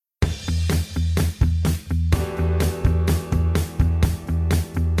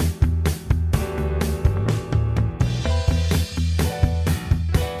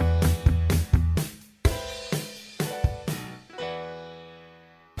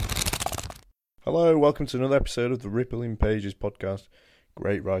Hello, welcome to another episode of the Rippling Pages podcast.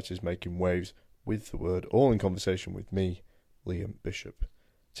 Great writers making waves with the word, all in conversation with me, Liam Bishop.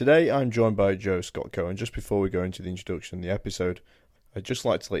 Today I'm joined by Joe Scott Coe, and just before we go into the introduction and the episode, I'd just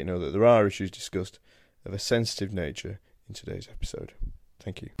like to let you know that there are issues discussed of a sensitive nature in today's episode.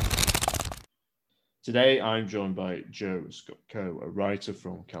 Thank you. Today I'm joined by Joe Scott Coe, a writer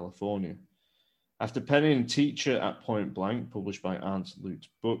from California. After penning Teacher at Point Blank, published by Ant Lute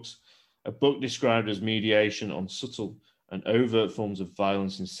Books, a book described as mediation on subtle and overt forms of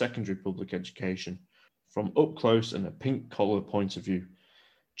violence in secondary public education from up close and a pink-collar point of view,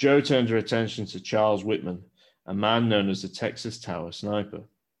 Jo turned her attention to Charles Whitman, a man known as the Texas Tower Sniper.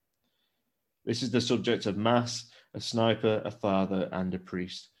 This is the subject of Mass, a Sniper, a Father, and a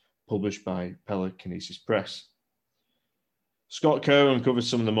Priest, published by Telekinesis Press. Scott Coe uncovers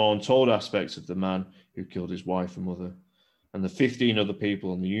some of the more untold aspects of the man who killed his wife and mother, and the 15 other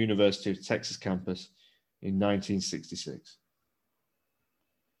people on the University of Texas campus in 1966.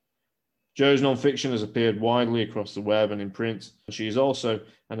 Jo's nonfiction has appeared widely across the web and in print. She is also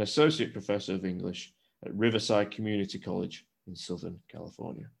an associate professor of English at Riverside Community College in Southern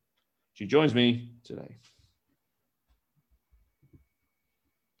California. She joins me today.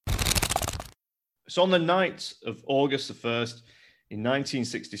 So on the night of August the 1st in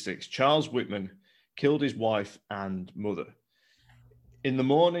 1966, Charles Whitman killed his wife and mother. In the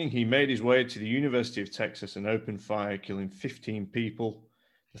morning, he made his way to the University of Texas and opened fire, killing 15 people,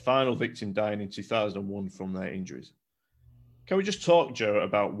 the final victim dying in 2001 from their injuries. Can we just talk, Joe,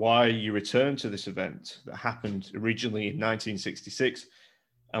 about why you returned to this event that happened originally in 1966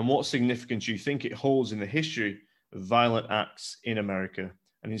 and what significance you think it holds in the history of violent acts in America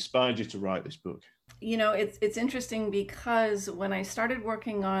and inspired you to write this book? You know, it's interesting because when I started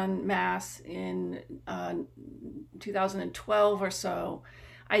working on Mass in 2012 or so,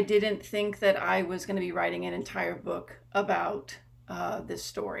 I didn't think that I was going to be writing an entire book about this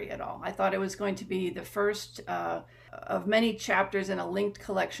story at all. I thought it was going to be the first of many chapters in a linked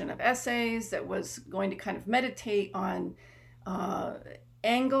collection of essays that was going to kind of meditate on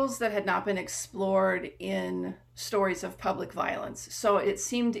angles that had not been explored in stories of public violence. So it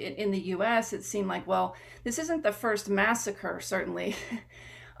seemed in the US, it seemed like, well, this isn't the first massacre, certainly,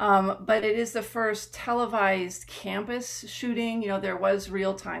 but it is the first televised campus shooting. You know, there was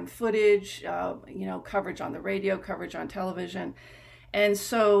real-time footage, coverage on the radio, coverage on television. And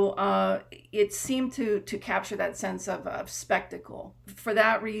so it seemed to capture that sense of spectacle. For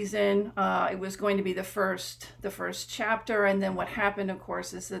that reason, it was going to be the first chapter. And then what happened, of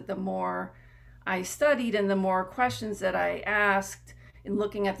course, is that the more I studied and the more questions that I asked in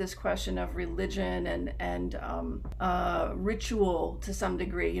looking at this question of religion and ritual to some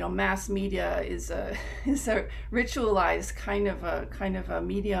degree, you know, mass media is a ritualized kind of a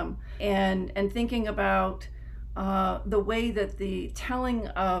medium, and thinking about the way that the telling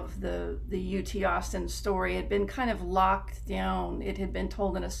of the UT Austin story had been kind of locked down. It had been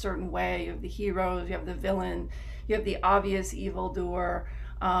told in a certain way. You have the heroes, you have the villain, you have the obvious evildoer,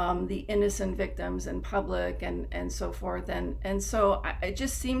 the innocent victims in public, and so forth. And so it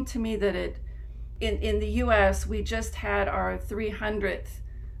just seemed to me that in the US, we just had our 300th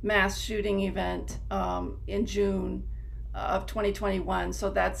mass shooting event in June of 2021. So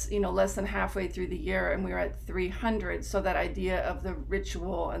that's, less than halfway through the year, and we were at 300. So that idea of the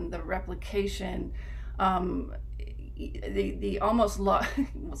ritual and the replication, the almost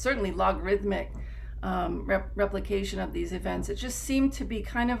certainly logarithmic replication of these events, it just seemed to be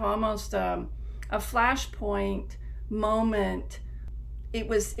kind of almost a flashpoint moment. It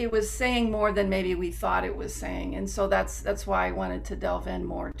was saying more than maybe we thought it was saying, and so that's why I wanted to delve in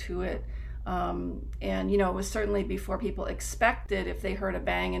more to it. And it was certainly before people expected, if they heard a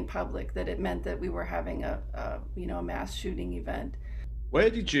bang in public, that it meant that we were having a mass shooting event.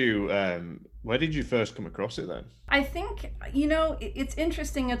 Where did you first come across it then? I think it's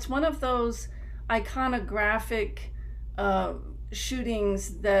interesting. It's one of those iconographic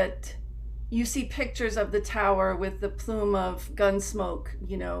shootings that you see pictures of the tower with the plume of gun smoke.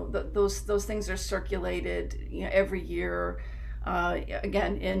 Those things are circulated every year.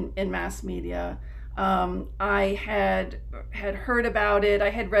 Again, in mass media. I had heard about it. I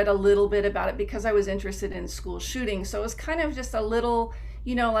had read a little bit about it because I was interested in school shootings. So it was kind of just a little,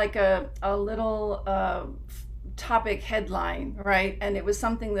 like a little topic headline, right? And it was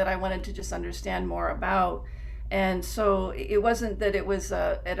something that I wanted to just understand more about. And so it wasn't that it was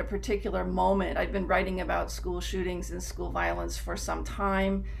at a particular moment. I'd been writing about school shootings and school violence for some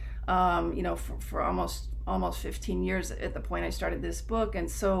time, for almost 15 years at the point I started this book. And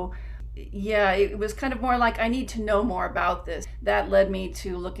so yeah, it was kind of more like I need to know more about this. That led me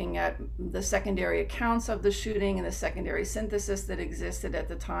to looking at the secondary accounts of the shooting and the secondary synthesis that existed at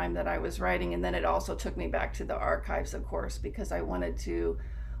the time that I was writing. And then it also took me back to the archives, of course, because I wanted to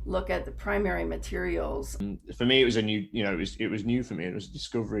look at the primary materials. For me, it was a new, it was new for me. It was a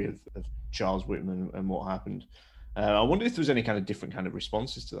discovery of Charles Whitman and what happened. I wonder if there was any kind of different kind of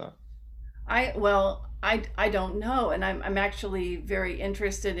responses to that. I don't know, and I'm actually very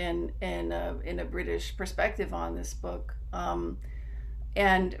interested in a British perspective on this book,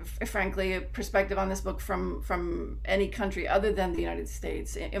 and frankly, a perspective on this book from any country other than the United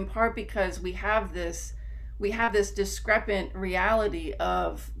States. In part because we have this discrepant reality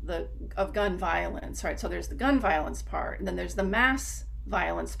of gun violence, right? So there's the gun violence part, and then there's the mass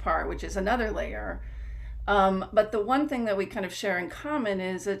violence part, which is another layer. But the one thing that we kind of share in common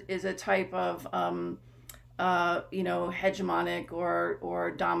is a type of hegemonic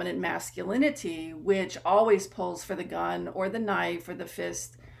or dominant masculinity, which always pulls for the gun or the knife or the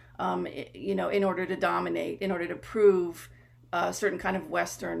fist, in order to dominate, in order to prove a certain kind of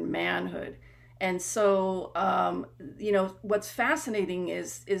Western manhood. And so, what's fascinating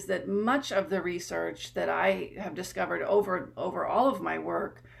is that much of the research that I have discovered over all of my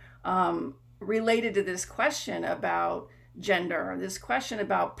work related to this question about gender, this question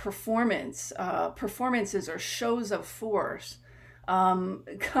about performances or shows of force,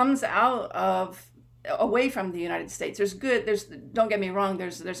 comes away from the United States. Don't get me wrong,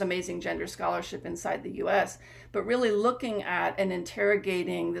 there's amazing gender scholarship inside the US, but really looking at and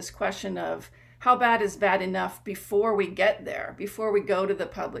interrogating this question of how bad is bad enough before we get there, before we go to the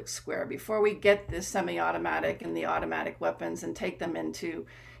public square, before we get the semi-automatic and the automatic weapons and take them into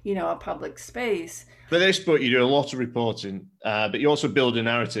a public space. For this book, you do a lot of reporting, but you also build a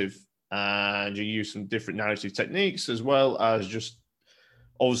narrative, and you use some different narrative techniques as well as just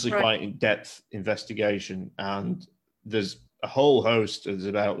obviously quite in-depth investigation. And there's a whole host, there's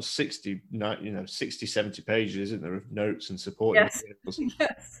about 60, 70 pages, isn't there, of notes and supporting materials.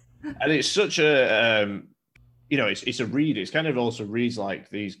 Yes. And it's such a, it's a read. It's kind of also reads like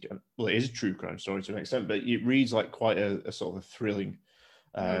these, well, it is a true crime story to an extent, but it reads like quite a sort of a thrilling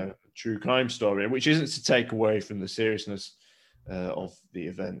true crime story, which isn't to take away from the seriousness of the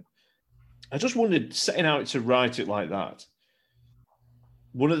event. I just wondered, setting out to write it like that,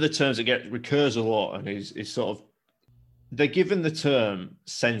 one of the terms that recurs a lot and is sort of, they're given the term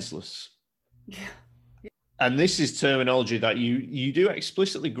senseless. Yeah. And this is terminology that you do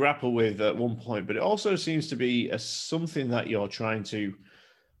explicitly grapple with at one point, but it also seems to be something that you're trying to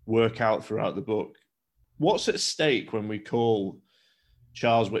work out throughout the book. What's at stake when we call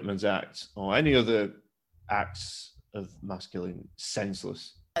Charles Whitman's act or any other acts of masculine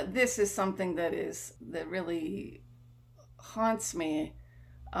senseless? This is something that really haunts me.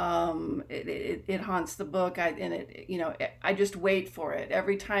 It haunts the book. I just wait for it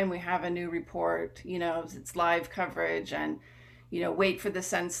every time we have a new report. It's live coverage, and wait for the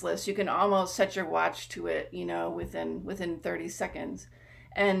senseless. You can almost set your watch to it. Within 30 seconds.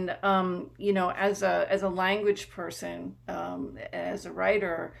 And as a language person, as a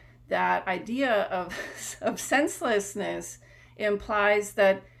writer, that idea of senselessness implies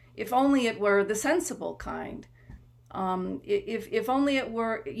that if only it were the sensible kind. If only it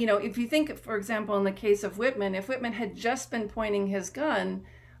were, if you think, for example, in the case of Whitman, if Whitman had just been pointing his gun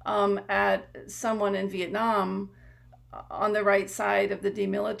at someone in Vietnam on the right side of the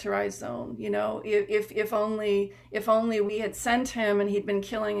demilitarized zone, if only we had sent him and he'd been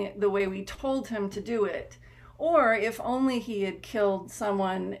killing it the way we told him to do it, or if only he had killed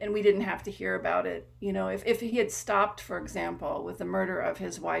someone and we didn't have to hear about it, if he had stopped, for example, with the murder of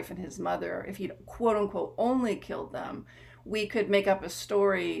his wife and his mother, if he'd quote unquote only killed them, we could make up a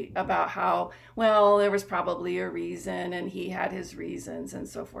story about how, well, there was probably a reason and he had his reasons and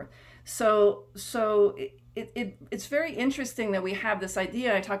so forth. So it's very interesting that we have this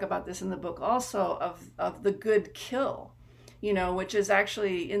idea, I talk about this in the book also, of the good kill, which is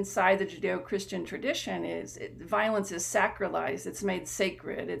actually inside the Judeo-Christian tradition. Violence is sacralized, it's made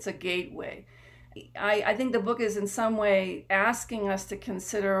sacred, it's a gateway. I think the book is in some way asking us to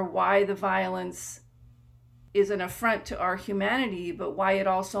consider why the violence is an affront to our humanity, but why it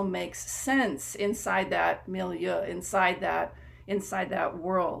also makes sense inside that milieu, inside that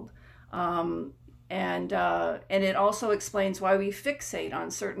world. And it also explains why we fixate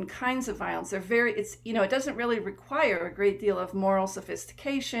on certain kinds of violence. It doesn't really require a great deal of moral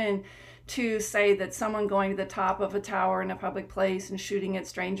sophistication to say that someone going to the top of a tower in a public place and shooting at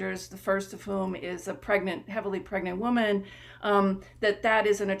strangers, the first of whom is a heavily pregnant woman, that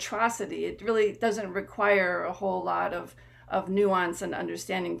is an atrocity. It really doesn't require a whole lot of of nuance and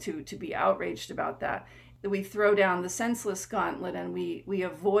understanding to be outraged about that. We throw down the senseless gauntlet, and we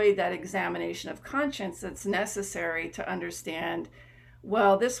avoid that examination of conscience that's necessary to understand,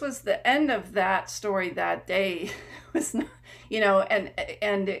 well, this was the end of that story that day. It was not,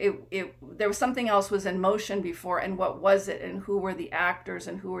 and there was something else was in motion before, and what was it, and who were the actors,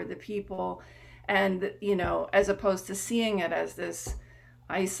 and who were the people, and as opposed to seeing it as this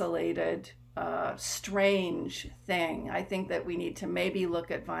isolated, strange thing. I think that we need to maybe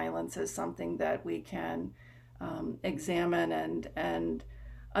look at violence as something that we can examine and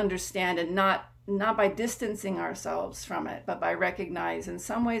understand, and not by distancing ourselves from it, but by recognize in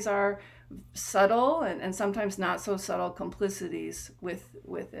some ways our subtle and sometimes not so subtle complicities with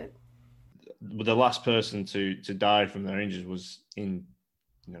it. The last person to die from their injuries was in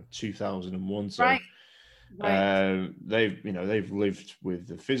 2001. So right. They've lived with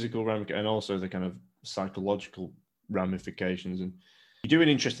the physical ramifications and also the kind of psychological ramifications. And you do an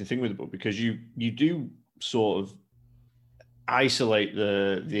interesting thing with the book, because you do sort of isolate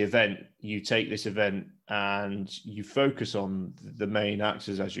the event. You take this event and you focus on the main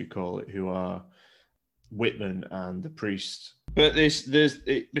actors, as you call it, who are Whitman and the priest. But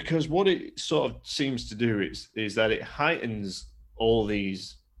because what it sort of seems to do is that it heightens all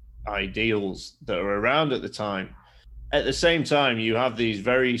these ideals that are around at the time. At the same time, you have these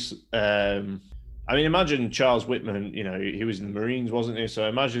very imagine Charles Whitman, he was in the Marines, wasn't he? So I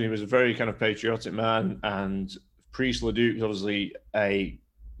imagine he was a very kind of patriotic man, and Priest Leduc is obviously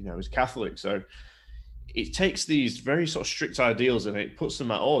is Catholic. So it takes these very sort of strict ideals and it puts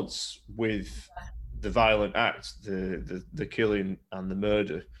them at odds with the violent act, the killing and the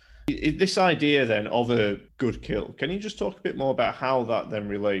murder. This idea then of a good kill, can you just talk a bit more about how that then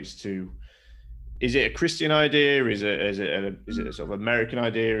relates to? Is it a Christian idea? Is it a sort of American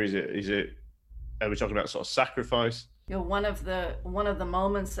idea? Are we talking about sort of sacrifice? One of the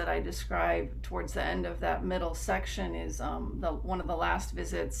moments that I describe towards the end of that middle section is one of the last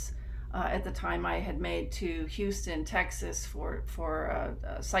visits at the time I had made to Houston, Texas for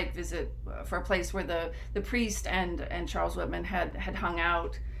a site visit for a place where the priest and Charles Whitman had hung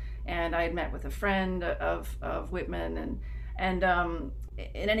out. And I had met with a friend of Whitman, and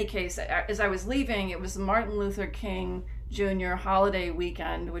in any case, as I was leaving, it was the Martin Luther King Jr. holiday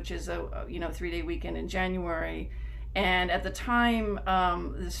weekend, which is a 3-day weekend in January. And at the time,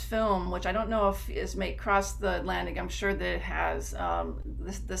 this film, which I don't know if is crossed the Atlantic, I'm sure that it has,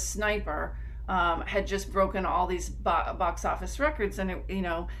 the Sniper had just broken all these box office records, and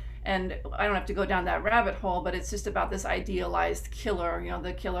and I don't have to go down that rabbit hole, but it's just about this idealized killer,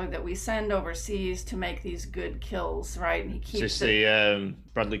 the killer that we send overseas to make these good kills, right? And he keeps the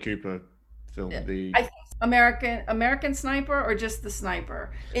Bradley Cooper film, I think American Sniper, or just the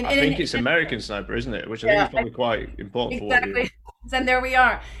Sniper? I think it's American Sniper, isn't it? Which I think is probably quite important. Exactly. And there we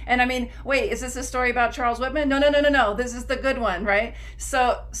are. And I mean, wait, is this a story about Charles Whitman? No. This is the good one, right?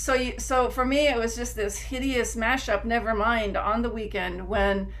 So for me, it was just this hideous mashup. Never mind on the weekend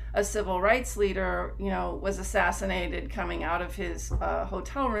when a civil rights leader, was assassinated coming out of his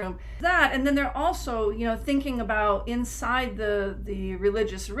hotel room. That, and then they're also, thinking about inside the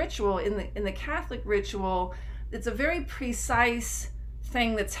religious ritual, in the Catholic ritual, it's a very precise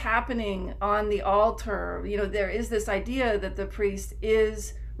thing that's happening on the altar. There is this idea that the priest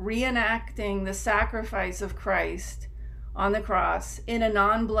is reenacting the sacrifice of Christ on the cross in a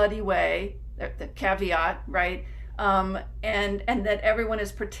non-bloody way, the caveat, right? And that everyone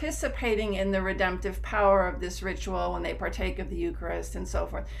is participating in the redemptive power of this ritual when they partake of the Eucharist and so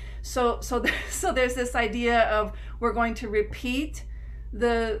forth. So there's this idea of, we're going to repeat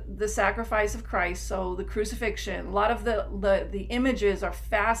the sacrifice of Christ, so the crucifixion. A lot of the images are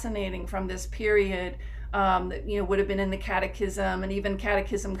fascinating from this period that would have been in the catechism, and even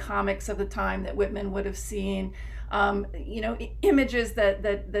catechism comics of the time that Whitman would have seen. Images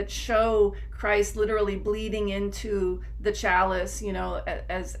that show Christ literally bleeding into the chalice,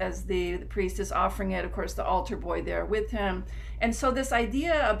 as the priest is offering it. Of course, the altar boy there with him. And so this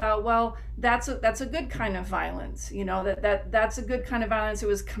idea about, well, that's a good kind of violence, that's a good kind of violence. It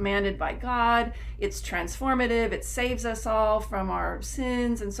was commanded by God. It's transformative. It saves us all from our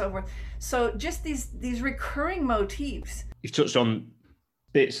sins and so forth. So just these recurring motifs. You've touched on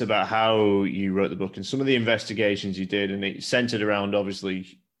bits about how you wrote the book and some of the investigations you did, and it centered around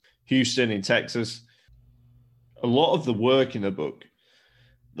obviously Houston in Texas. A lot of the work in the book,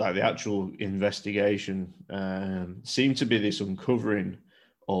 like the actual investigation, seemed to be this uncovering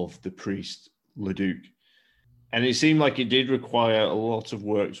of the priest Leduc, and it seemed like it did require a lot of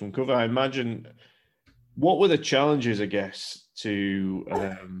work to uncover. I imagine, what were the challenges, I guess, to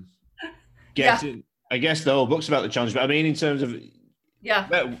getting I guess the whole book's about the challenge, but I mean, in terms of, Yeah.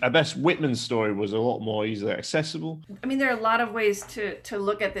 I guess Whitman's story was a lot more easily accessible. I mean, there are a lot of ways to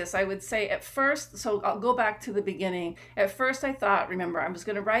look at this. I would say at first, so I'll go back to the beginning. At first, I thought, remember, I was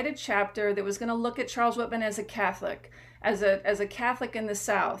going to write a chapter that was going to look at Charles Whitman as a Catholic, as a Catholic in the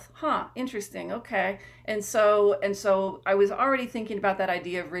South. Huh, interesting. Okay. And so I was already thinking about that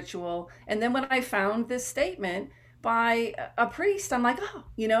idea of ritual. And then when I found this statement by a priest, I'm like,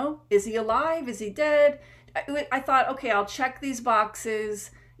 oh, is he alive? Is he dead? I thought, okay, I'll check these boxes.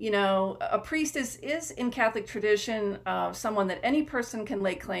 A priest is in Catholic tradition someone that any person can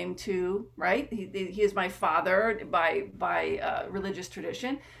lay claim to, right? He is my father by religious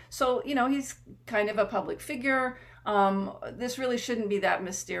tradition. So, he's kind of a public figure. This really shouldn't be that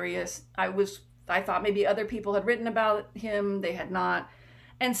mysterious. I thought maybe other people had written about him. They had not.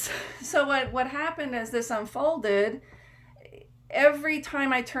 And so what happened as this unfolded, every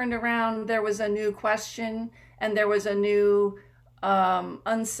time I turned around, there was a new question and there was a new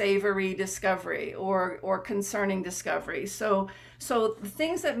unsavory discovery or concerning discovery. So the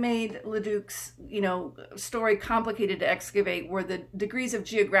things that made Leduc's story complicated to excavate were the degrees of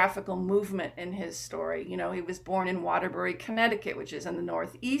geographical movement in his story. He was born in Waterbury, Connecticut, which is in the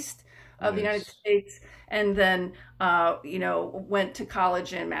northeast of the United States, and then went to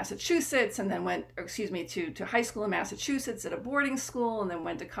college in Massachusetts, and then to high school in Massachusetts at a boarding school, and then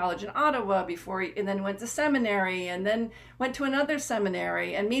went to college in Ottawa and then went to seminary, and then went to another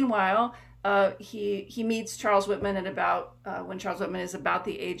seminary. And meanwhile, he meets Charles Whitman at about when Charles Whitman is about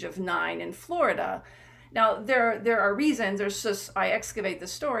the age of 9 in Florida. Now, there are reasons. There's just, I excavate the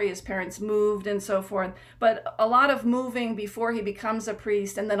story. His parents moved and so forth, but a lot of moving before he becomes a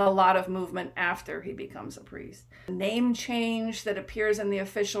priest, and then a lot of movement after he becomes a priest. Name change that appears in the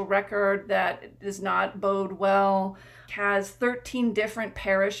official record that does not bode well. Has 13 different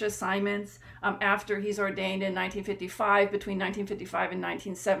parish assignments after he's ordained in 1955, between 1955 and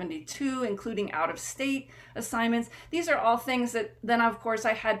 1972, including out-of-state assignments. These are all things that then, of course,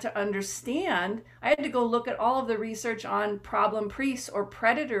 I had to understand. I had to go look at all of the research on problem priests or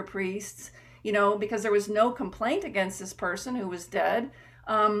predator priests, because there was no complaint against this person who was dead.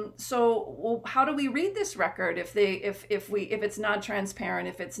 So how do we read this record if it's not transparent,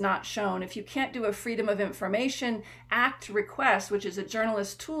 if it's not shown, if you can't do a Freedom of Information Act request, which is a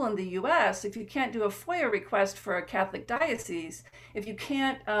journalist tool in the US, if you can't do a FOIA request for a Catholic diocese, if you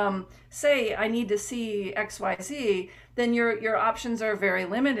can't say, I need to see XYZ, then your options are very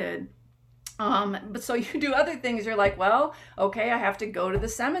limited. But so you do other things. You're like, well, okay, I have to go to the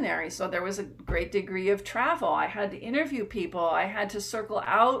seminary. So there was a great degree of travel. I had to interview people. I had to circle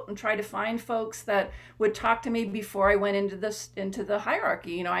out and try to find folks that would talk to me before I went into the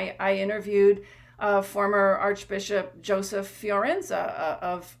hierarchy. I interviewed former Archbishop Joseph Fiorenza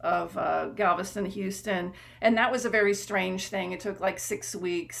of Galveston, Houston. And that was a very strange thing. It took like 6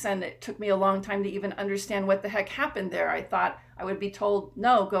 weeks, and it took me a long time to even understand what the heck happened there. I thought I would be told,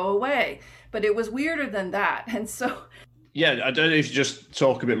 no, go away. But it was weirder than that. And so... Yeah, I don't know if you just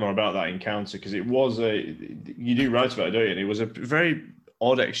talk a bit more about that encounter, because it was you do write about it, don't you? And it was a very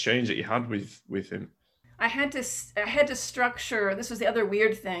odd exchange that you had with him. I had to structure, this was the other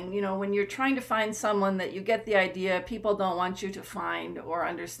weird thing, when you're trying to find someone that you get the idea people don't want you to find or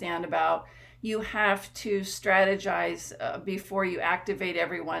understand about, you have to strategize before you activate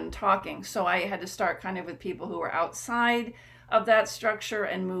everyone talking. So I had to start kind of with people who were outside of that structure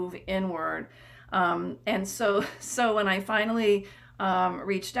and move inward. And so when I finally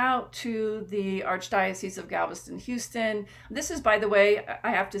reached out to the Archdiocese of Galveston, Houston, this is, by the way, I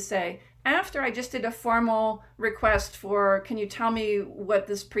have to say, after I just did a formal request for, can you tell me what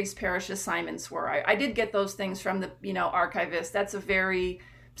this priest parish assignments were? I did get those things from the archivist. That's a very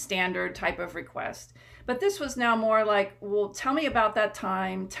standard type of request. But this was now more like, well, tell me about that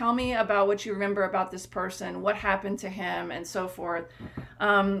time. Tell me about what you remember about this person, what happened to him, and so forth.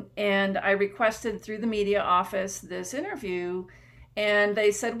 And I requested through the media office this interview. And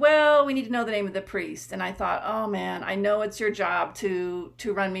they said, well, we need to know the name of the priest. And I thought, oh man, I know it's your job to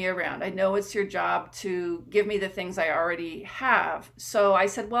run me around. I know it's your job to give me the things I already have. So I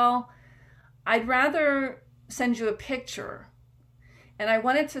said, well, I'd rather send you a picture. And I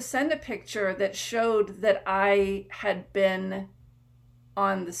wanted to send a picture that showed that I had been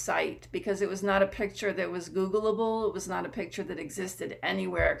on the site, because it was not a picture that was Googleable. It was not a picture that existed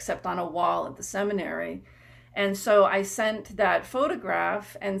anywhere except on a wall at the seminary. And so I sent that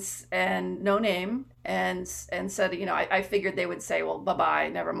photograph and no name and said, I figured they would say, well, bye-bye,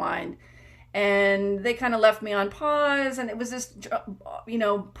 never mind. And they kind of left me on pause. And it was this,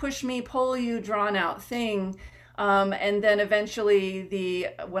 push me, pull you, drawn out thing. And then eventually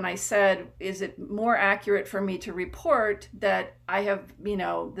when I said, is it more accurate for me to report that I have,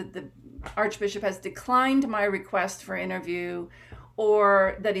 the Archbishop has declined my request for interview,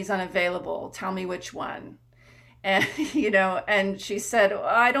 or that he's unavailable? Tell me which one. And, and she said, well,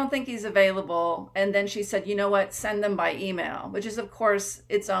 I don't think he's available. And then she said, you know what, send them by email, which is, of course,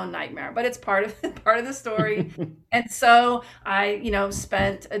 its own nightmare, but it's part of the story. And so I,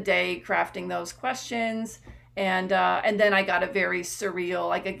 spent a day crafting those questions. And then I got a very surreal,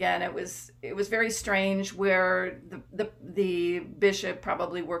 like, again, it was very strange, where the bishop,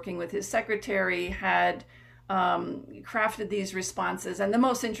 probably working with his secretary, had crafted these responses. And the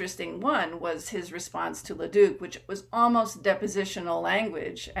most interesting one was his response to Leduc, which was almost depositional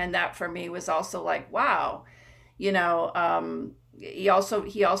language. And that for me was also like, wow, he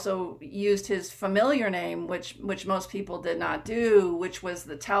also used his familiar name, which most people did not do, which was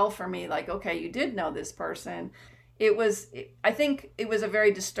the tell for me, like, okay, you did know this person. I think it was a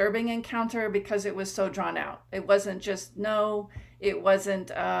very disturbing encounter because it was so drawn out. It wasn't just no, it wasn't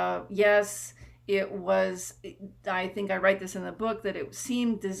yes. It was, I think I write this in the book, that it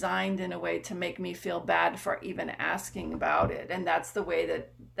seemed designed in a way to make me feel bad for even asking about it. And that's the way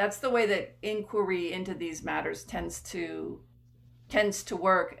that inquiry into these matters tends to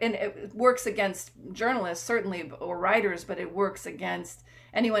work. And it works against journalists, certainly, or writers, but it works against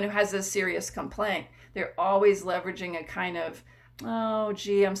anyone who has a serious complaint. They're always leveraging a kind of, oh,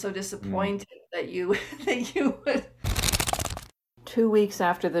 gee, I'm so disappointed that you would. 2 weeks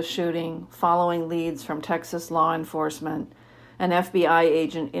after the shooting, following leads from Texas law enforcement, an FBI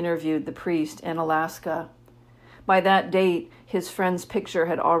agent interviewed the priest in Alaska. By that date, his friend's picture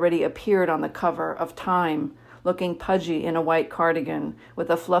had already appeared on the cover of Time, looking pudgy in a white cardigan, with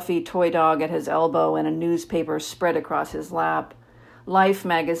a fluffy toy dog at his elbow and a newspaper spread across his lap. Life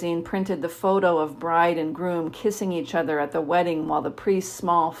magazine printed the photo of bride and groom kissing each other at the wedding while the priest's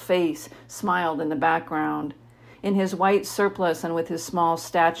small face smiled in the background. In his white surplice and with his small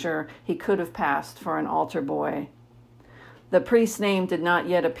stature, he could have passed for an altar boy. The priest's name did not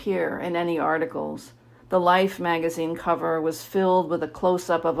yet appear in any articles. The Life magazine cover was filled with a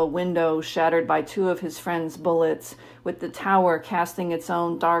close-up of a window shattered by 2 of his friend's bullets, with the tower casting its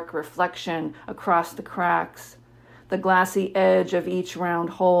own dark reflection across the cracks. The glassy edge of each round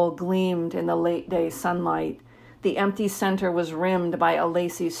hole gleamed in the late-day sunlight. The empty center was rimmed by a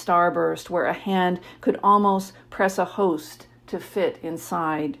lacy starburst where a hand could almost press a host to fit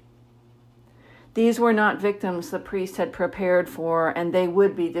inside. These were not victims the priest had prepared for, and they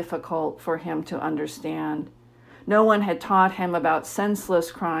would be difficult for him to understand. No one had taught him about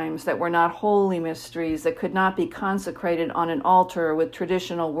senseless crimes that were not holy mysteries that could not be consecrated on an altar with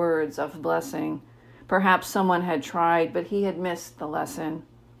traditional words of blessing. Perhaps someone had tried, but he had missed the lesson.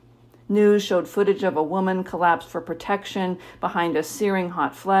 News showed footage of a woman collapsed for protection behind a searing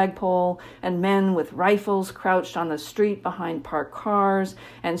hot flagpole, and men with rifles crouched on the street behind parked cars,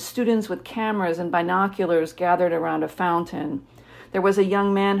 and students with cameras and binoculars gathered around a fountain. There was a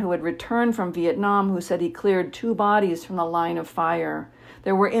young man who had returned from Vietnam who said he cleared 2 bodies from the line of fire.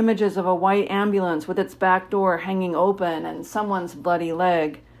 There were images of a white ambulance with its back door hanging open and someone's bloody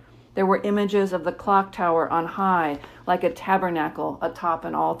leg. There were images of the clock tower on high, like a tabernacle atop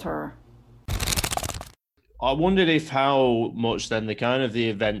an altar. I wondered how much then the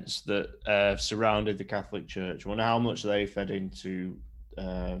events that surrounded the Catholic Church, I wonder how much they fed into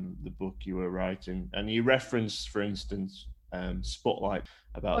the book you were writing. And you referenced, for instance, Spotlight,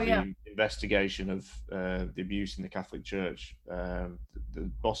 about the investigation of the abuse in the Catholic Church, the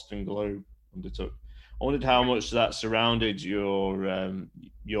Boston Globe undertook. I wondered how much that surrounded your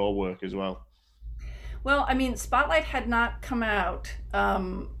work as well. Well, I mean, Spotlight had not come out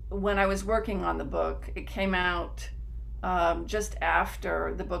when I was working on the book. It came out just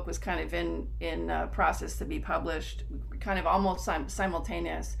after the book was kind of in process to be published, kind of almost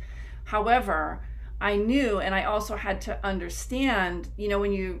simultaneous. However, I knew, and I also had to understand,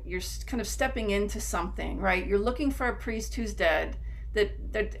 when you're kind of stepping into something, right? You're looking for a priest who's dead,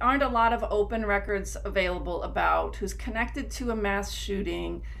 that there aren't a lot of open records available about, who's connected to a mass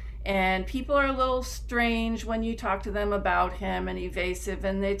shooting. And people are a little strange when you talk to them about him, and evasive,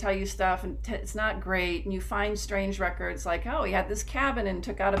 and they tell you stuff and it's not great. And you find strange records like, oh, he had this cabin and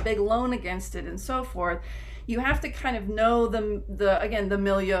took out a big loan against it and so forth. You have to kind of know the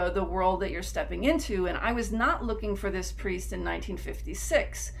milieu, the world that you're stepping into. And I was not looking for this priest in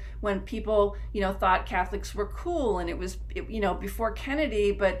 1956 when people, thought Catholics were cool, and it was, before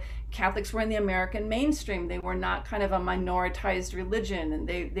Kennedy, but Catholics were in the American mainstream. They were not kind of a minoritized religion, and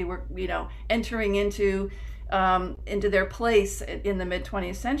they were, entering into their place in the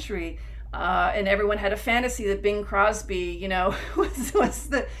mid-20th century. And everyone had a fantasy that Bing Crosby, was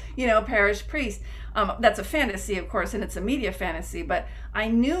the, parish priest. That's a fantasy, of course, and it's a media fantasy. But I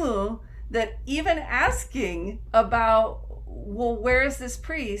knew that even asking about, well, where is this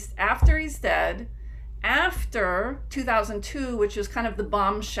priest after he's dead, after 2002, which was kind of the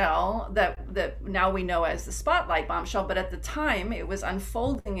bombshell that now we know as the Spotlight bombshell, but at the time it was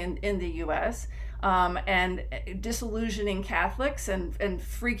unfolding in the U.S., and disillusioning Catholics and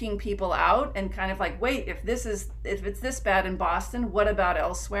freaking people out, and kind of like, wait, if it's this bad in Boston, what about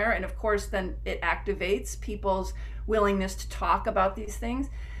elsewhere? And of course, then it activates people's willingness to talk about these things,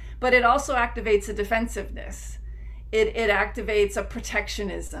 but it also activates a defensiveness. It activates a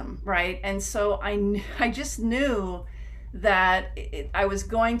protectionism, right? And so I just knew that I was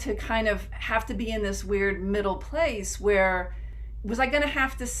going to kind of have to be in this weird middle place where, was I going to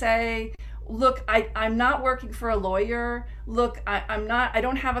have to say, look, I'm not working for a lawyer. Look, I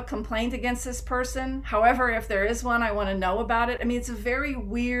don't have a complaint against this person. However, if there is one, I want to know about it. I mean, it's a very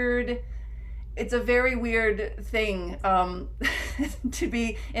weird thing, to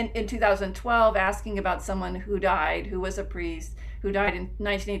be in 2012 asking about someone who was a priest, who died in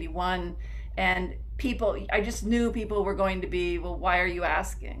 1981. And I just knew people were going to be, well, why are you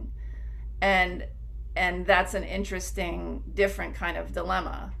asking? And that's an interesting, different kind of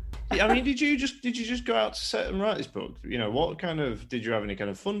dilemma. I mean, did you just go out to set and write this book? What kind of, did you have any kind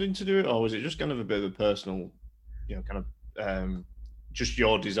of funding to do it, or was it just kind of a bit of a personal, kind of just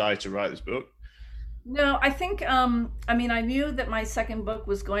your desire to write this book? No, I think, I knew that my second book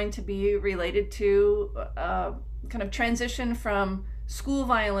was going to be related to kind of transition from school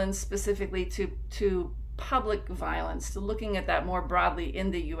violence specifically to public violence, to looking at that more broadly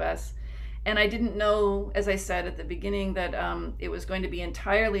in the US. And I didn't know, as I said at the beginning, that it was going to be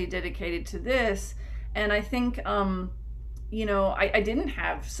entirely dedicated to this. And I think, I didn't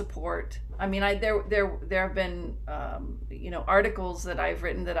have support. I mean, there have been, articles that I've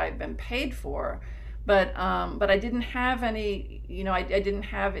written that I've been paid for, but I didn't have any, I didn't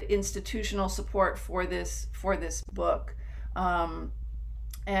have institutional support for this book. And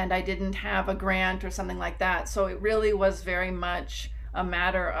I didn't have a grant or something like that. So it really was very much a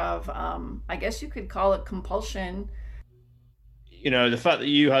matter of, I guess you could call it compulsion. The fact that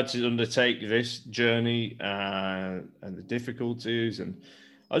you had to undertake this journey and the difficulties, and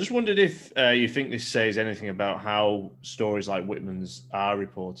I just wondered if you think this says anything about how stories like Whitman's are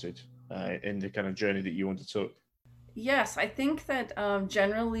reported in the kind of journey that you undertook. Yes, I think that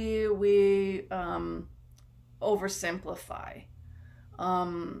generally we oversimplify.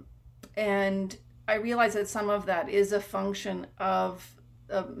 And I realize that some of that is a function of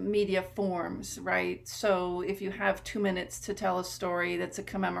media forms, right? So if you have 2 minutes to tell a story that's a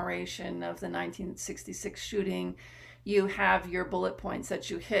commemoration of the 1966 shooting, you have your bullet points that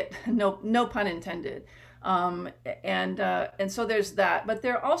you hit, no pun intended. And so there's that. But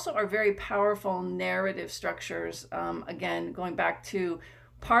there also are very powerful narrative structures. Again, going back to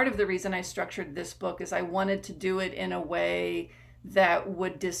part of the reason I structured this book is I wanted to do it in a way that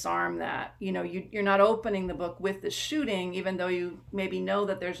would disarm that. You're not opening the book with the shooting, even though you maybe know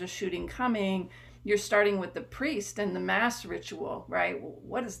that there's a shooting coming. You're starting with the priest and the mass ritual, right?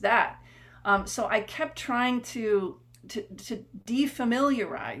 What is that? So I kept trying to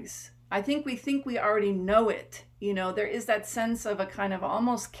defamiliarize. I think we already know it. There is that sense of a kind of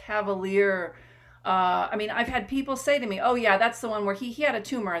almost cavalier. I've had people say to me, "Oh yeah, that's the one where he had a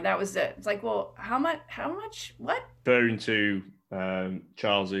tumor and that was it." It's like, well, how much, what? Referring to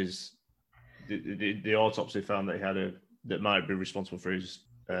Charles's, the autopsy found that he had that might be responsible for his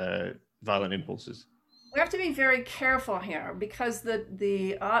violent impulses. We have to be very careful here because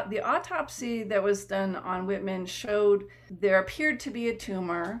the autopsy that was done on Whitman showed there appeared to be a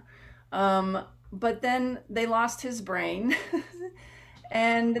tumor, but then they lost his brain,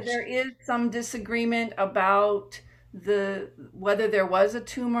 and there is some disagreement about whether there was a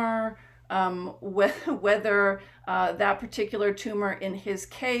tumor. Whether that particular tumor in his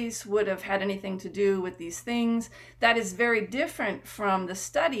case would have had anything to do with these things. That is very different from the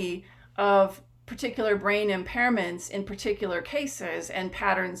study of particular brain impairments in particular cases and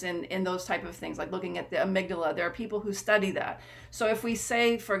patterns in those type of things, like looking at the amygdala. There are people who study that. So if we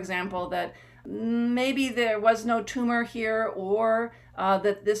say, for example, that maybe there was no tumor here, or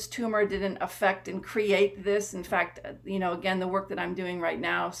that this tumor didn't affect and create this. In fact, again, the work that I'm doing right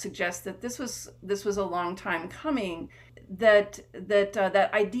now suggests that this was a long time coming. That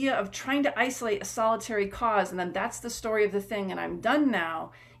idea of trying to isolate a solitary cause and then that's the story of the thing and I'm done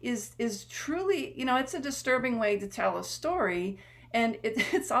now is truly, it's a disturbing way to tell a story, and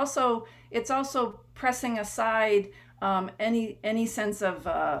it's also pressing aside any sense of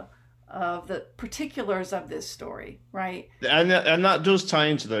the particulars of this story, right? And that does tie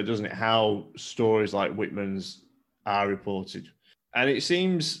into, though, doesn't it, how stories like Whitman's are reported. And it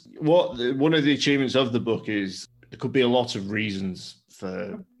seems one of the achievements of the book is there could be a lot of reasons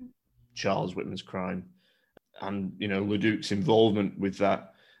for Charles Whitman's crime, and Leduc's involvement with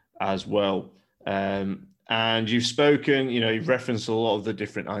that as well. And you've spoken, you've referenced a lot of the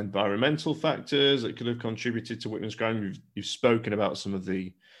different environmental factors that could have contributed to Whitman's crime. You've spoken about some of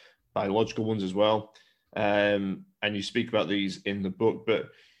the biological ones as well. And you speak about these in the book, but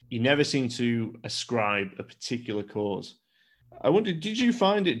you never seem to ascribe a particular cause. I wonder, did you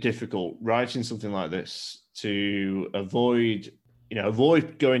find it difficult writing something like this to avoid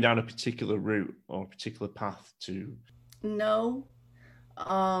going down a particular route or a particular path to? No.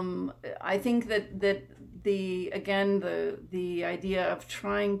 I think that the idea of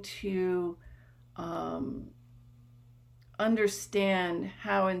trying to understand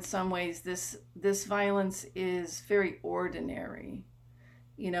how in some ways this violence is very ordinary.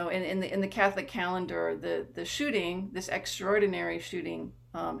 In the Catholic calendar, the shooting, this extraordinary shooting,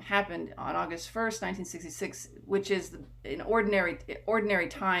 happened on August 1st, 1966, which is an ordinary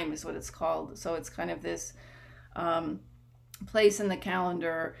time is what it's called. So it's kind of this place in the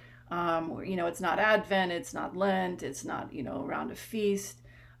calendar where, it's not Advent, it's not Lent, it's not, around a feast,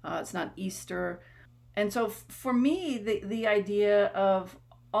 it's not Easter. And so for me, the idea of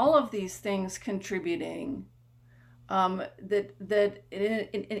all of these things contributing, that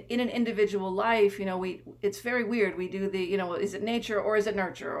in an individual life, it's very weird. We do is it nature or is it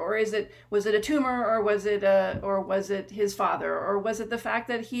nurture, or was it a tumor, or was it his father, or was it the fact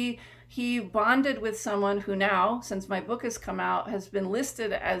that he bonded with someone who now, since my book has come out, has been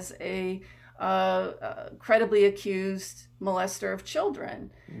listed as a credibly accused molester of children.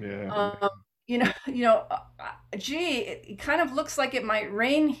 Yeah. It kind of looks like it might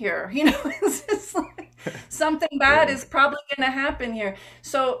rain here. It's just like something bad is probably going to happen here.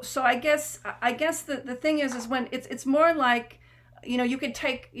 So I guess the thing is when it's more like, you could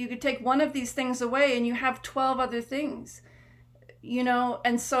take one of these things away and you have 12 other things,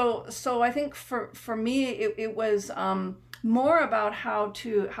 and so I think for me it was more about how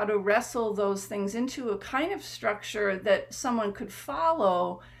to wrestle those things into a kind of structure that someone could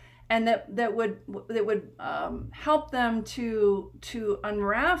follow, and that would help them to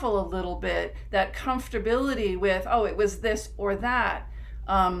unravel a little bit that comfortability with, it was this or that.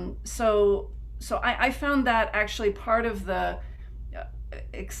 So I found that actually part of the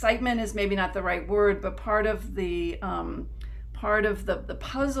excitement is maybe not the right word, but part of the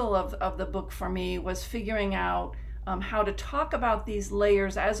puzzle of the book for me was figuring out how to talk about these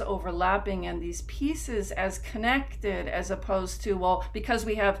layers as overlapping and these pieces as connected, as opposed to, because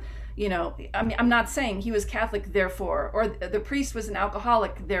we have, I'm not saying he was Catholic, therefore, or the priest was an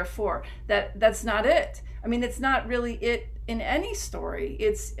alcoholic, therefore. That's not it. It's not really it in any story.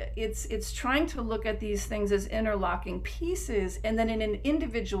 It's trying to look at these things as interlocking pieces, and then in an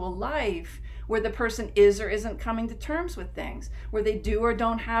individual life where the person is or isn't coming to terms with things, where they do or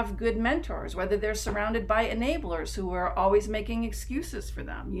don't have good mentors, whether they're surrounded by enablers who are always making excuses for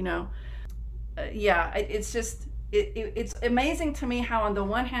them, it's just, it's amazing to me how on the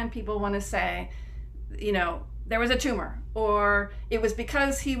one hand people want to say, there was a tumor, or it was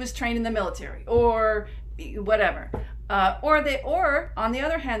because he was trained in the military, or whatever. Or on the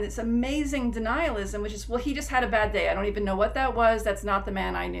other hand, it's amazing denialism, which is, he just had a bad day. I don't even know what that was. That's not the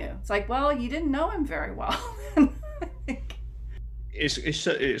man I knew. It's like, you didn't know him very well.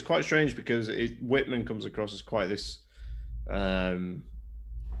 It's quite strange because Whitman comes across as quite this,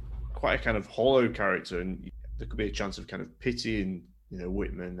 quite a kind of hollow character, and there could be a chance of kind of pitying,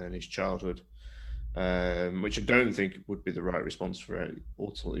 Whitman and his childhood, which I don't think would be the right response for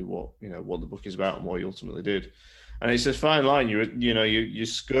ultimately what the book is about and what he ultimately did. And it's a fine line. You're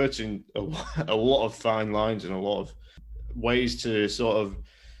skirting a lot of fine lines and a lot of ways to sort of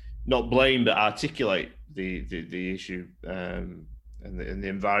not blame but articulate the issue and the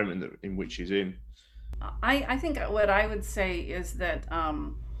environment in which he's in. I think what I would say is that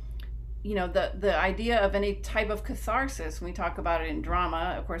the idea of any type of catharsis, when we talk about it in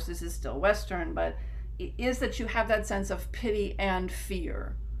drama, of course this is still Western, but is that you have that sense of pity and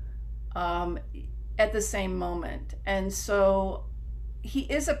fear at the same moment. And so he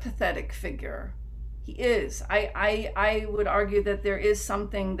is a pathetic figure. He is. I would argue that there is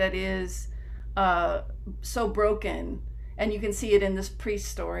something that is so broken, and you can see it in this priest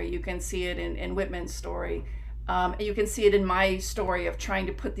story, you can see it in Whitman's story, you can see it in my story of trying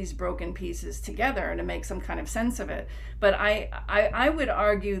to put these broken pieces together and to make some kind of sense of it. But I would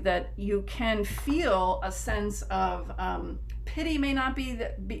argue that you can feel a sense of pity may not be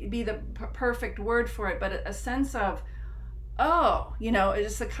the perfect word for it, but a sense of, oh, it's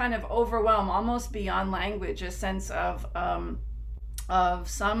just a kind of overwhelm, almost beyond language, a sense of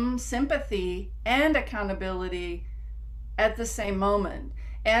some sympathy and accountability at the same moment,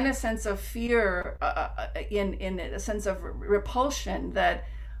 and a sense of fear, in a sense of repulsion that,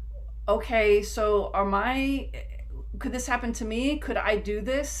 okay, so could this happen to me? Could I do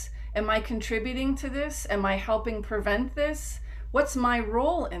this? Am I contributing to this? Am I helping prevent this? What's my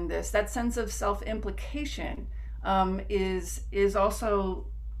role in this? That sense of self-implication is also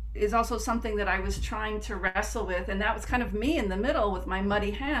something that I was trying to wrestle with, and that was kind of me in the middle with my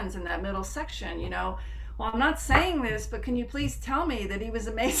muddy hands in that middle section. Well, I'm not saying this, but can you please tell me that he was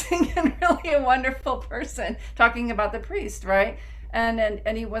amazing and really a wonderful person, talking about the priest, right?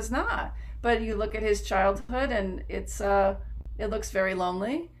 And he was not. But you look at his childhood, and it looks very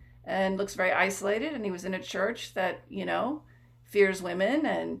lonely and looks very isolated. And he was in a church that fears women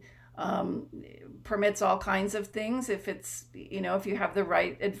and permits all kinds of things. If it's if you have the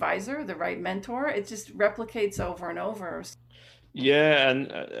right advisor, the right mentor, it just replicates over and over. Yeah,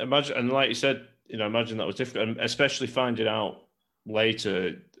 and imagine, and like you said, imagine that was different, and especially finding out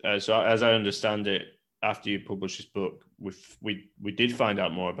later. So as I understand it, after you published this book, we did find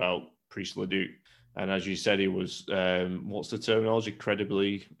out more about Priest Leduc, and as you said, he was what's the terminology?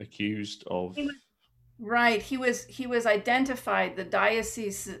 Credibly accused of. Right. He was identified.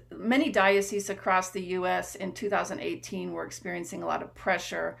 Many dioceses across the U.S. in 2018 were experiencing a lot of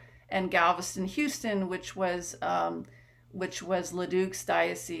pressure, and Galveston, Houston, which was Leduc's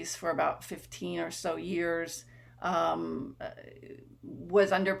diocese for about 15 or so years,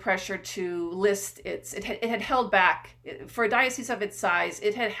 was under pressure to list it had held back, for a diocese of its size,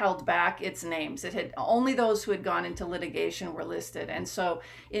 it had held back its names. It had only those who had gone into litigation were listed. And so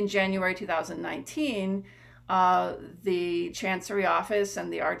in January 2019, the Chancery Office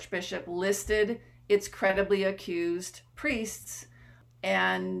and the Archbishop listed its credibly accused priests,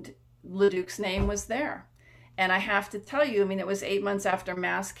 and Leduc's name was there. And I have to tell you, it was 8 months after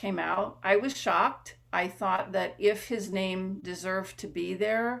Mass came out. I was shocked. I thought that if his name deserved to be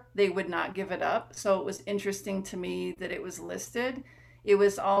there, they would not give it up. So it was interesting to me that it was listed. It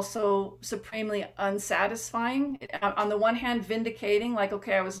was also supremely unsatisfying. On the one hand, vindicating, like,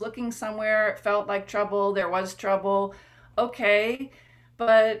 okay, I was looking somewhere, it felt like trouble, there was trouble. Okay,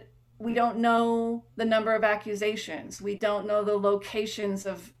 but we don't know the number of accusations. We don't know the locations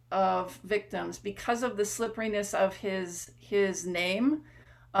of victims because of the slipperiness of his name.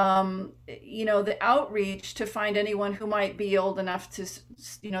 The outreach to find anyone who might be old enough to,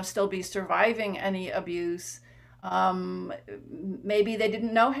 still be surviving any abuse. Maybe they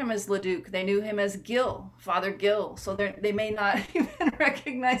didn't know him as Leduc. They knew him as Gill, Father Gill. So they may not even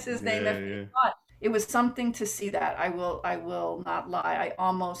recognize his name if they thought. It was something to see that. I will not lie.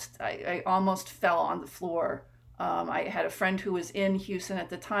 I almost fell on the floor. I had a friend who was in Houston at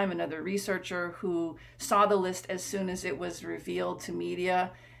the time, another researcher, who saw the list as soon as it was revealed to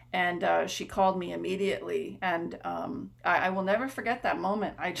media, and she called me immediately. And I will never forget that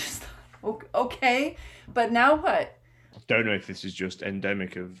moment. I just thought, okay, but now what? I don't know if this is just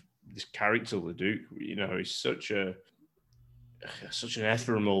endemic of this character, Leduc. He's such an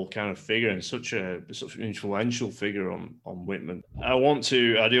ephemeral kind of figure, and such an influential figure on Whitman. I do want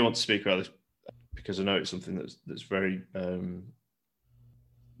to speak about this, because I know it's something that's very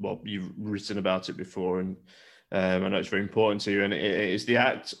you've written about it before, and I know it's very important to you. And it is the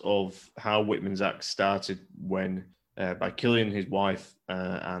act of how Whitman's act started when by killing his wife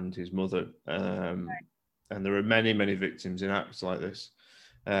and his mother, and there are many victims in acts like this,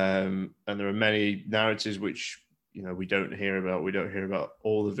 and there are many narratives which we don't hear about. We don't hear about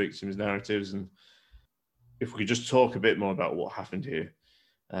all the victims' narratives, and if we could just talk a bit more about what happened here.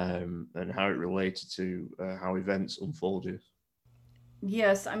 And how it related to how events unfolded.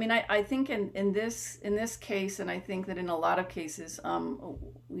 Yes, I think in this case, and I think that in a lot of cases,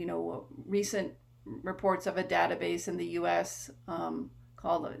 recent reports of a database in the U.S.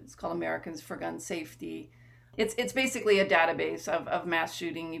 called Americans for Gun Safety. It's basically a database of mass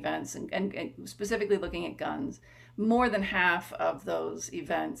shooting events and specifically looking at guns. More than half of those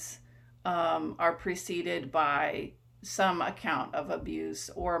events are preceded by some account of abuse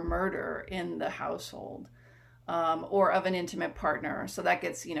or murder in the household, or of an intimate partner. So that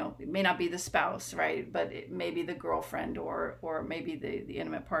gets, it may not be the spouse, right? But it may be the girlfriend or maybe the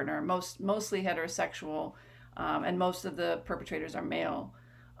intimate partner, mostly heterosexual, and most of the perpetrators are male.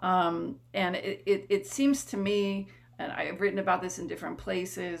 And it seems to me, and I've written about this in different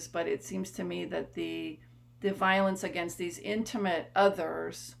places, but it seems to me that the violence against these intimate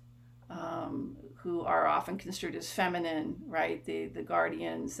others, who are often construed as feminine, right? The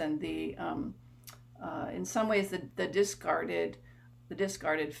guardians and the in some ways the discarded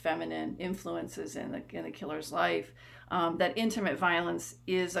feminine influences in the killer's life. That intimate violence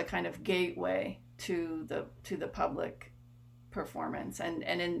is a kind of gateway to the public performance, and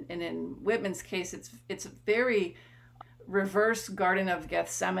in Whitman's case, it's a very reverse Garden of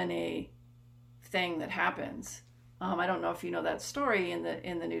Gethsemane thing that happens. I don't know if you know that story in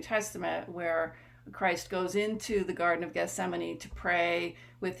the New Testament, where Christ goes into the Garden of Gethsemane to pray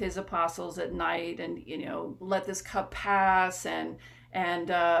with his apostles at night, and let this cup pass, and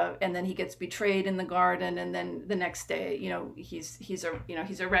then he gets betrayed in the garden, and then the next day, he's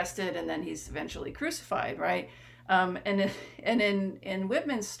arrested, and then he's eventually crucified, right? And in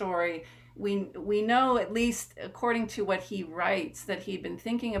Whitman's story, we know, at least according to what he writes, that he'd been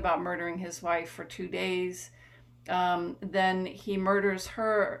thinking about murdering his wife for 2 days. Then he murders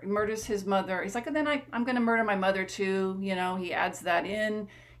his mother. He's like, and then I'm going to murder my mother too. He adds that in.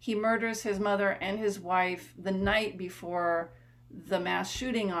 He murders his mother and his wife the night before the mass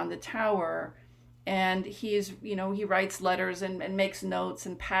shooting on the tower. And he writes letters and makes notes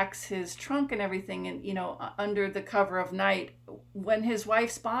and packs his trunk and everything, and under the cover of night, when his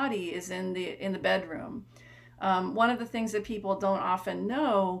wife's body is in the bedroom. One of the things that people don't often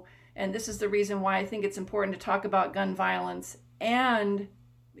know, and this is the reason why I think it's important to talk about gun violence and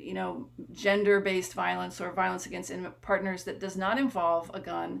gender-based violence or violence against intimate partners that does not involve a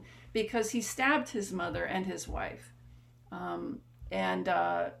gun, because he stabbed his mother and his wife. And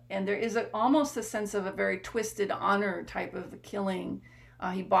there is almost a sense of a very twisted honor type of killing.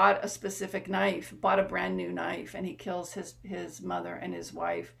 He bought a specific knife, bought a brand new knife, and he kills his mother and his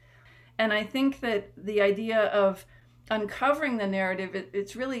wife. And I think that the idea of uncovering the narrative,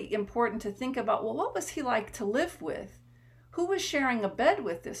 it's really important to think about, well, what was he like to live with? Who was sharing a bed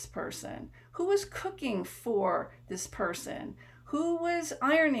with this person? Who was cooking for this person? Who was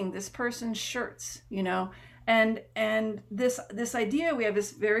ironing this person's shirts, And this idea, we have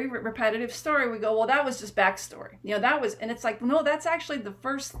this very repetitive story. We go, well, that was just backstory. And it's like, no, that's actually the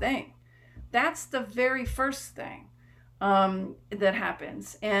first thing. That's the very first thing that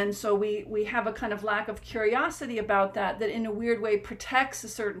happens. And so we have a kind of lack of curiosity about that in a weird way protects a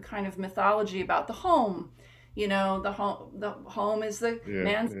certain kind of mythology about the home. The home is the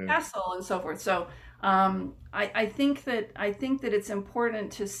man's castle and so forth. So I think that it's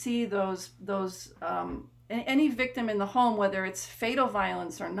important to see those any victim in the home, whether it's fatal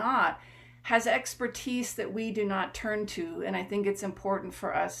violence or not, has expertise that we do not turn to. And I think it's important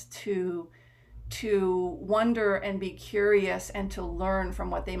for us to wonder and be curious and to learn from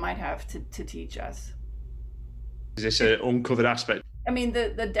what they might have to teach us. Is this an uncovered aspect? I mean,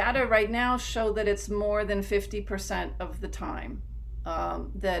 the data right now show that it's more than 50% of the time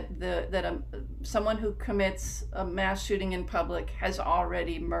that someone who commits a mass shooting in public has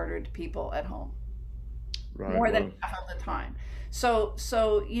already murdered people at home. Right, more than half of the time. So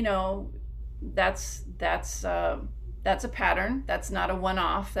that's a pattern. That's not a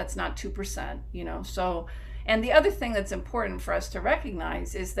one-off. That's not 2%. So, and the other thing that's important for us to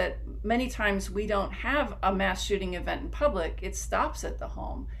recognize is that many times we don't have a mass shooting event in public. It stops at the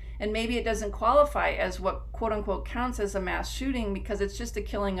home, and maybe it doesn't qualify as what quote unquote counts as a mass shooting because it's just a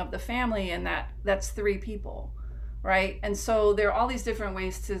killing of the family, and that's 3 people. Right. And so there are all these different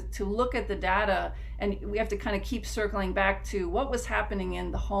ways to look at the data, and we have to kind of keep circling back to what was happening in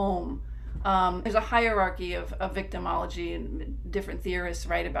the home. There's a hierarchy of victimology, and different theorists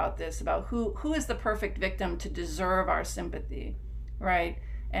write about this, about who is the perfect victim to deserve our sympathy. Right.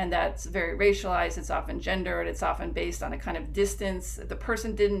 And that's very racialized. It's often gendered. It's often based on a kind of distance. If the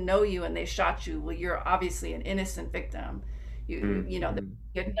person didn't know you and they shot you, well, you're obviously an innocent victim. You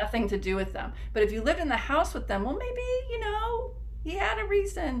had nothing to do with them. But if you lived in the house with them, well, maybe he had a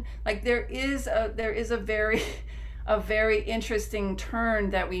reason. Like there is a very interesting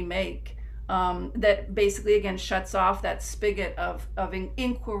turn that we make that basically again shuts off that spigot of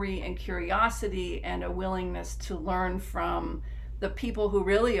inquiry and curiosity and a willingness to learn from the people who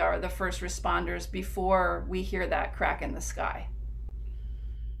really are the first responders before we hear that crack in the sky.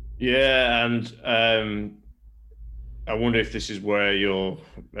 Yeah, and I wonder if this is where your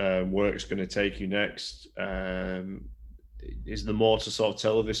work's going to take you next. Is there more to sort of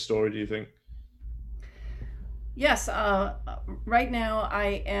tell of this story, do you think? Yes. Right now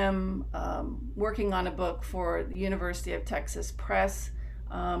I am working on a book for the University of Texas Press,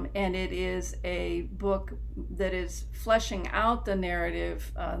 and it is a book that is fleshing out the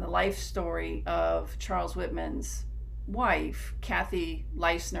narrative, the life story of Charles Whitman's wife, Kathy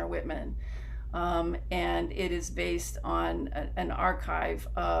Leisner Whitman. And it is based on an archive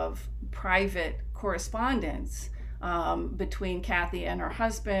of private correspondence between Kathy and her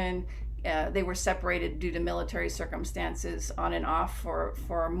husband. They were separated due to military circumstances on and off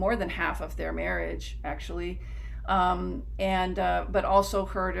for more than half of their marriage, actually. But also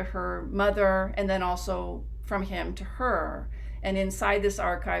her to her mother, and then also from him to her. And inside this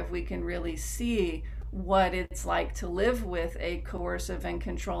archive, we can really see what it's like to live with a coercive and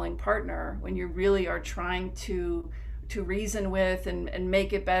controlling partner when you really are trying to reason with and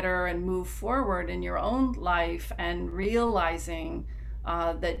make it better and move forward in your own life, and realizing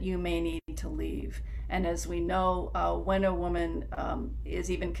that you may need to leave. And as we know, when a woman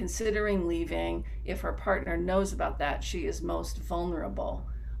is even considering leaving, if her partner knows about that, she is most vulnerable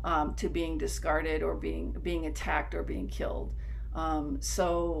to being discarded or being attacked or being killed.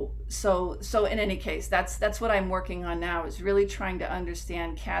 So in any case, that's what I'm working on now, is really trying to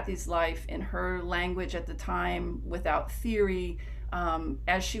understand Kathy's life in her language at the time, without theory,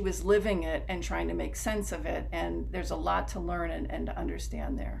 as she was living it and trying to make sense of it. And there's a lot to learn and to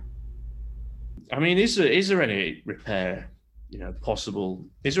understand there. I mean, is there any repair, possible?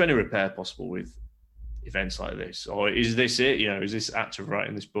 Is there any repair possible with events like this, or is this it? Is this act of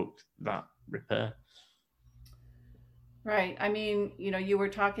writing this book that repair? Right. I mean, you were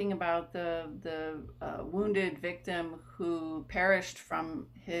talking about the wounded victim who perished from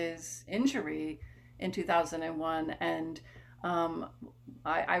his injury in 2001, and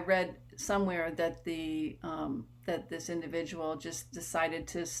I read somewhere that that this individual just decided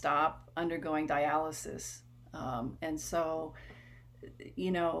to stop undergoing dialysis, and so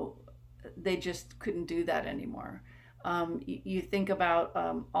they just couldn't do that anymore. You think about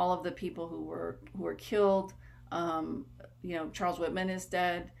all of the people who were killed. Charles Whitman is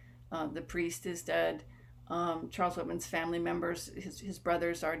dead. The priest is dead. Charles Whitman's family members, his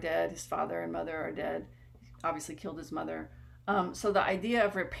brothers are dead. His father and mother are dead. Obviously killed his mother. So the idea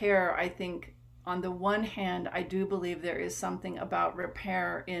of repair, I think, on the one hand, I do believe there is something about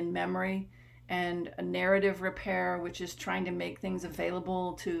repair in memory, and a narrative repair, which is trying to make things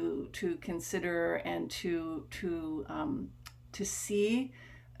available to consider and to see.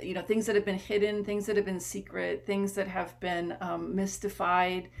 Things that have been hidden, things that have been secret, things that have been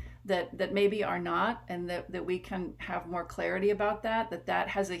mystified, that maybe are not, and that we can have more clarity about that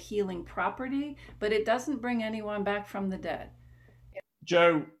has a healing property, but it doesn't bring anyone back from the dead.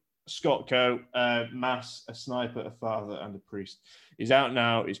 Joe Scott Coe, Mass, a Sniper, a Father, and a Priest, is out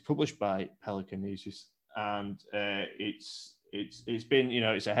now. It's published by Pelicanesis, and it's been,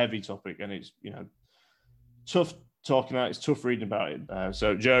 it's a heavy topic, and it's, tough talking about it. It's tough reading about it.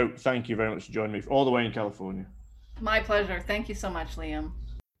 So, Joe, thank you very much for joining me all the way in California. My pleasure. Thank you so much, Liam.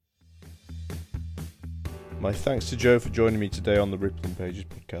 My thanks to Joe for joining me today on the Rippling Pages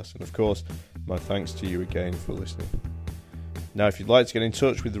podcast, and of course, my thanks to you again for listening. Now, if you'd like to get in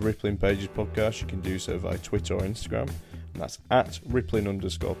touch with the Rippling Pages podcast, you can do so via Twitter or Instagram, and that's at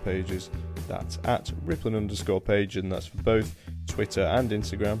Rippling_pages. That's at Rippling_page, and that's for both Twitter and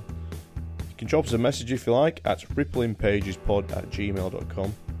Instagram. You can drop us a message if you like at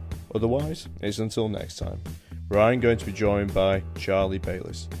ripplingpagespod@gmail.com. Otherwise, it's until next time, where I'm going to be joined by Charlie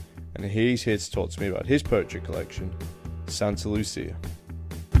Bayliss, and he's here to talk to me about his poetry collection, Santa Lucia.